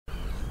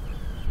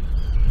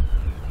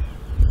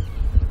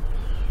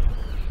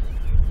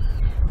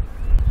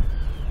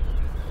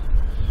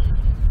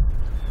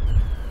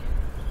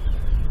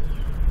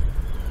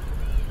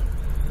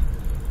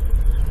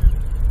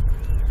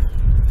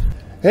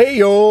Hey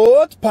yo,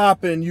 what's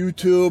poppin'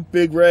 YouTube?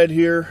 Big Red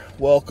here.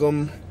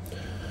 Welcome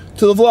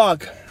to the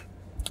vlog.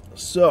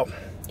 So,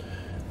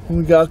 what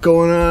we got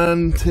going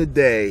on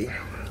today?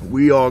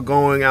 We are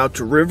going out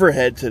to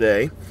Riverhead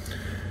today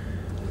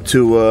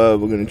to,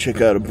 we're gonna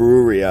check out a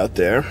brewery out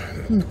there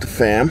with the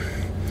fam.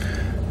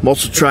 I'm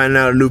also trying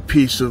out a new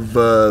piece of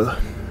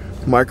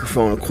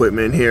microphone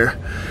equipment here.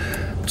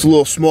 It's a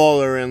little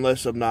smaller and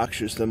less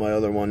obnoxious than my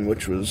other one,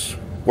 which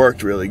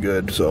worked really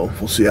good, so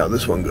we'll see how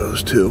this one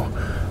goes too.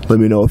 Let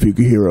me know if you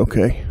can hear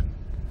okay.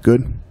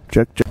 Good?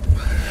 Check.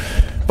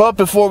 But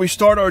before we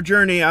start our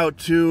journey out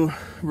to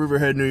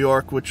Riverhead, New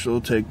York, which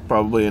will take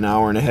probably an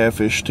hour and a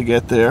half-ish to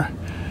get there.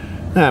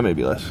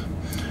 Maybe less.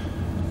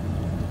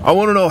 I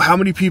want to know how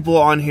many people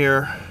on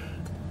here,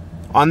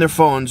 on their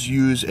phones,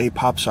 use a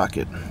pop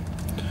socket.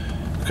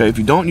 Okay, if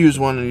you don't use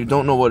one and you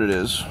don't know what it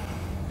is,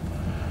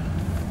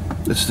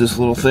 it's this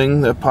little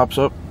thing that pops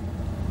up.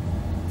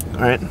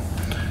 Alright?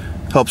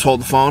 Helps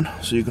hold the phone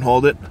so you can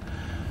hold it.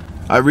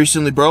 I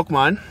recently broke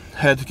mine,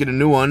 had to get a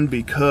new one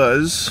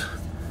because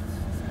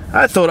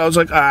I thought, I was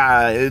like,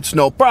 it's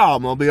no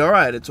problem, I'll be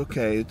alright, it's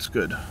okay, it's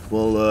good.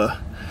 Well,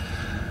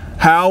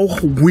 how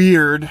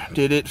weird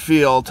did it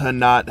feel to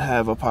not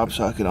have a pop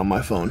socket on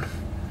my phone?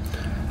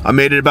 I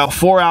made it about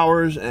 4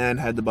 hours and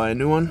had to buy a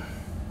new one,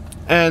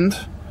 and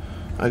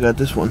I got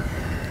this one.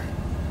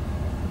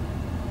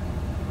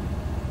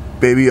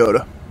 Baby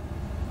Yoda.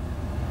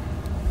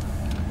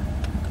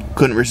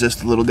 Couldn't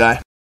resist the little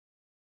guy.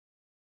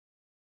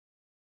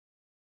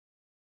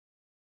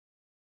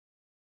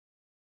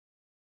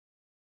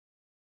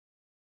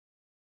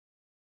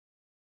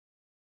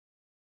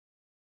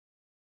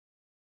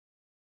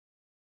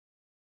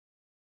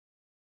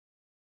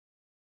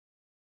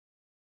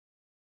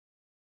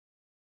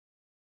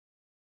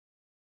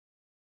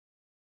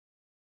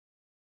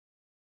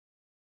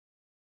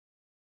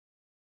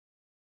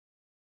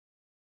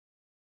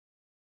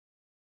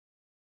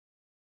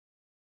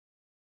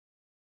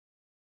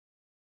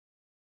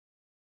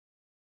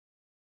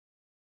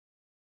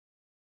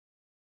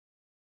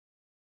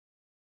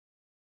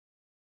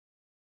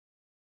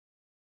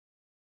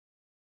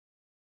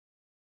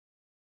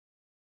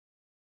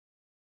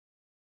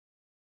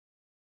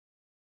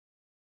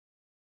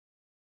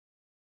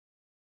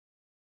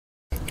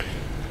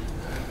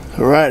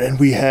 Alright, and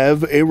we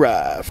have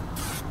arrived.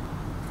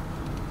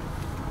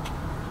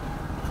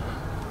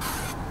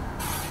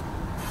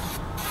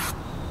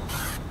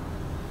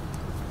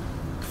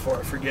 Before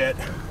I forget.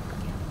 We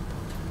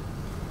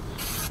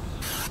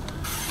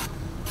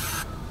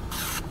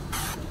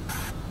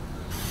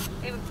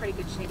have a pretty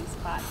good shady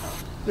spot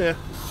though. Yeah.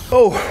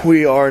 Oh,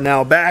 we are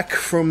now back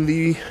from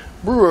the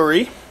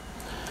brewery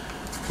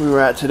we were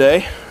at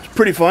today. It's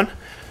pretty fun.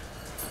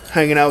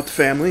 Hanging out with the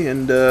family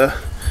and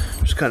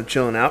just kind of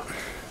chilling out.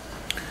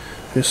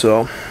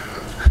 So,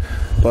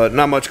 but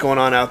not much going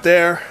on out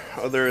there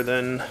other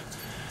than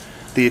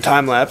the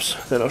time lapse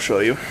that I'll show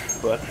you.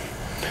 But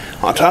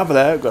on top of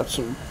that, I've got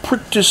some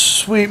pretty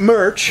sweet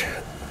merch,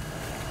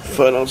 if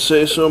I don't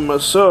say so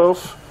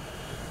myself.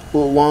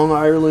 Little Long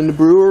Ireland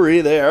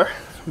Brewery there.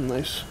 Some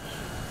nice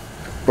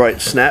bright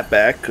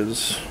snapback,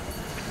 because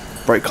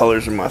bright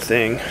colors are my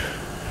thing.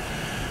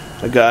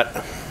 I got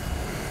a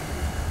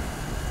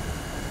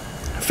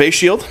face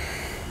shield.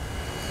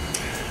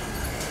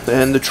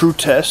 And the True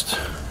Test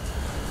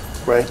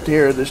right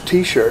there, this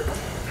t-shirt.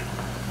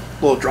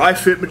 Little dry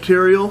fit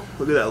material.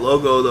 Look at that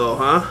logo though,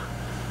 huh?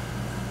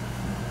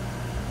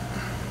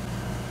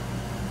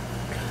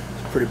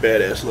 It's a pretty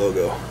badass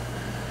logo,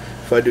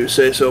 if I do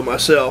say so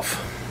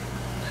myself.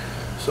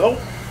 So,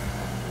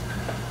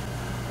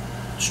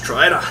 let's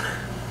try it on.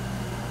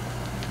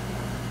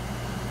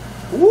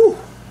 Woo!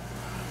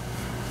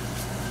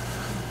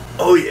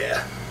 Oh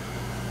yeah.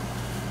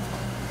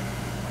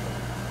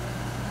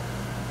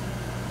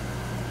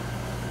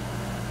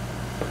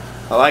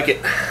 I like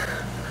it.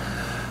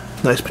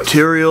 Nice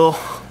material,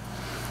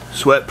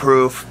 sweat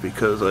proof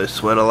because I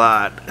sweat a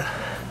lot.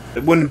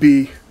 It wouldn't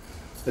be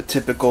a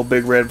typical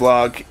Big Red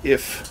vlog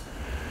if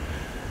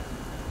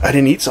I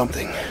didn't eat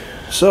something.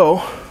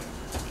 So,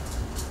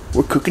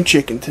 we're cooking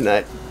chicken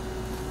tonight.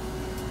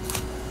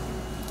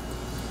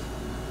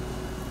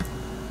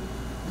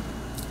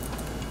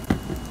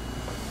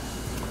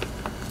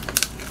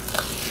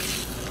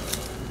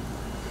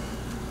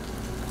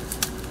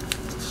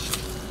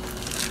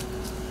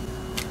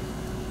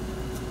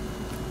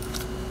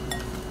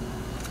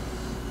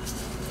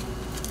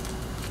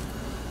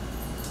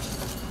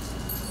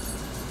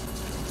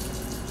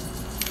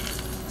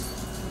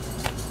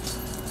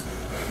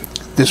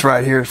 This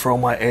right here is for all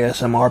my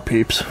ASMR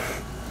peeps.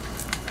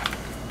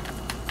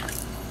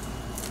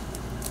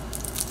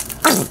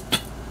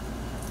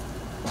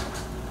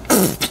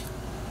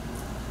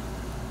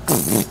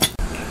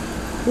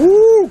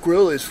 Woo,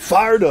 grill is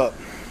fired up.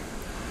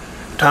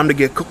 Time to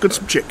get cooking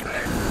some chicken.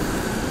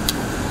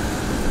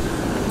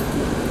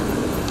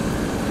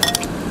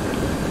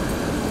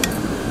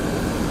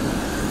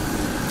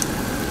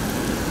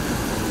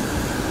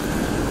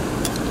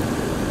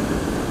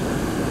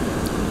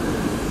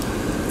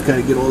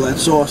 Gotta get all that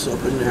sauce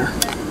up in there.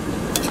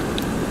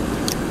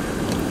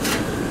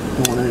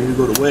 Don't want any to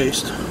go to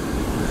waste.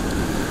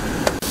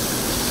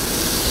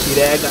 See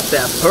there, got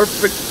that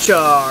perfect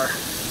char.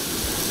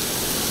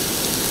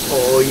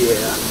 Oh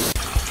yeah.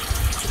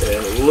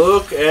 And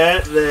look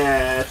at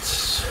that.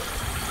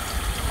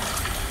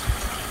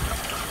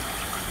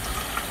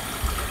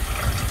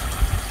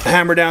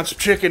 Hammer down some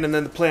chicken, and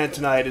then the plan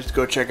tonight is to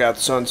go check out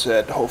the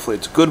sunset. Hopefully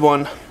it's a good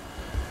one.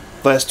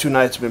 Last 2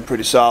 nights have been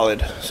pretty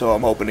solid, so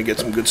I'm hoping to get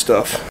some good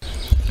stuff.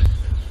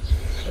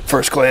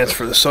 First glance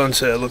for the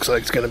sunset, looks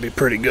like it's going to be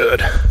pretty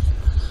good. Let's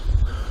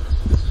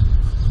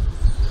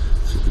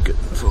see if we get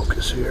in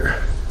focus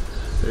here.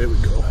 There we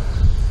go.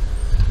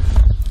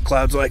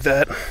 Clouds like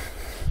that.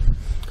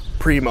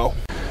 Primo.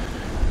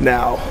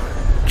 Now,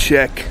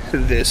 check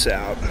this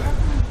out.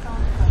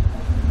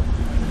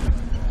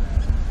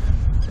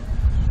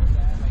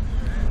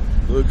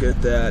 Look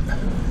at that.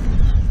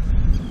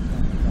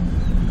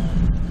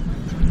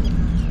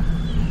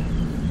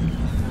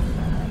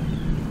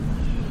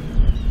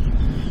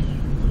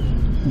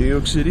 New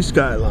York City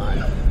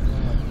skyline.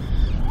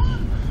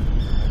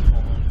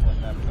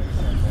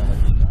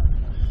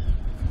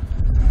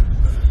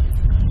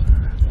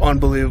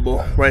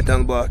 Unbelievable. Right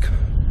down the block.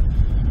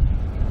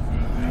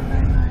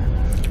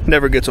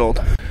 Never gets old.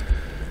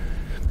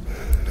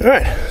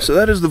 Alright, so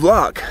that is the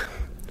vlog.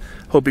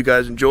 Hope you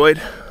guys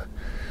enjoyed.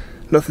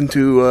 Nothing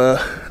too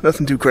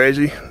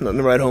crazy, nothing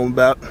to write home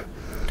about.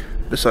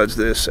 Besides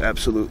this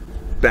absolute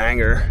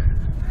banger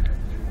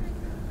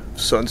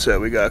sunset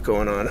we got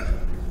going on.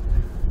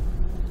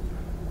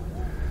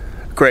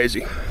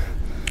 Crazy.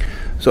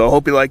 So I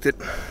hope you liked it.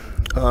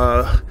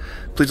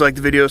 Please like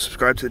the video,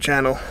 subscribe to the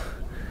channel,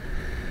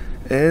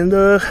 and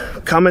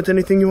comment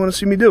anything you want to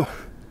see me do.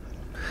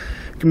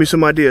 Give me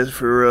some ideas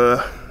for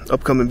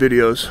upcoming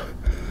videos.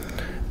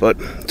 But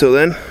until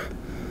then,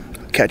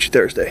 catch you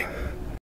Thursday.